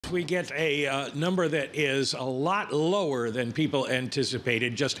we get a number that is a lot lower than people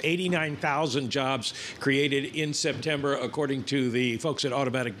anticipated. Just 89,000 jobs created in September, according to the folks at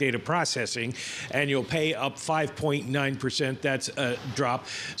Automatic Data Processing. Annual pay up 5.9%. That's a drop.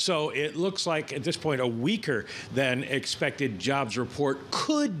 So it looks like at this point a weaker than expected jobs report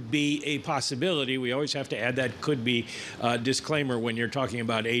could be a possibility. We always have to add that could be disclaimer when you're talking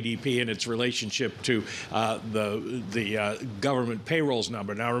about ADP and its relationship to the government payrolls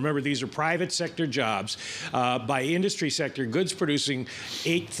number. Now, remember, these are private sector jobs. By industry sector, goods producing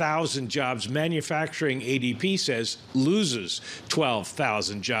 8,000 jobs. Manufacturing, ADP says, loses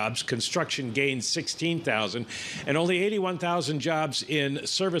 12,000 jobs. Construction gains 16,000. And only 81,000 jobs in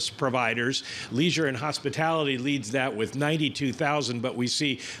service providers. Leisure and hospitality leads that with 92,000. But we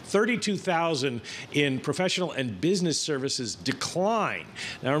see 32,000 in professional and business services decline.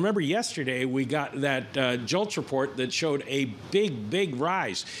 Now, remember, yesterday we got that JOLTS report that showed a big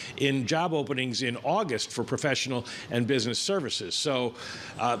rise in job openings in August for professional and business services. So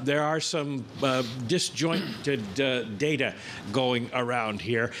there are some disjointed data going around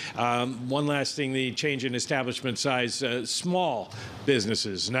here. One last thing, the change in establishment size, small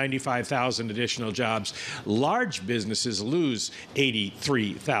businesses, 95,000 additional jobs. Large businesses lose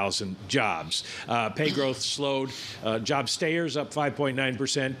 83,000 jobs. Pay growth slowed. Job stayers up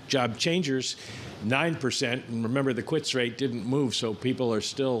 5.9%. Job changers 9%. And remember, the quits rate didn't move, so people are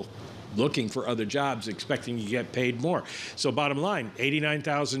still looking for other jobs, expecting to get paid more. So bottom line,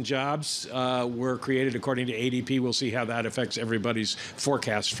 89,000 jobs were created according to ADP. We'll see how that affects everybody's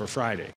forecast for Friday.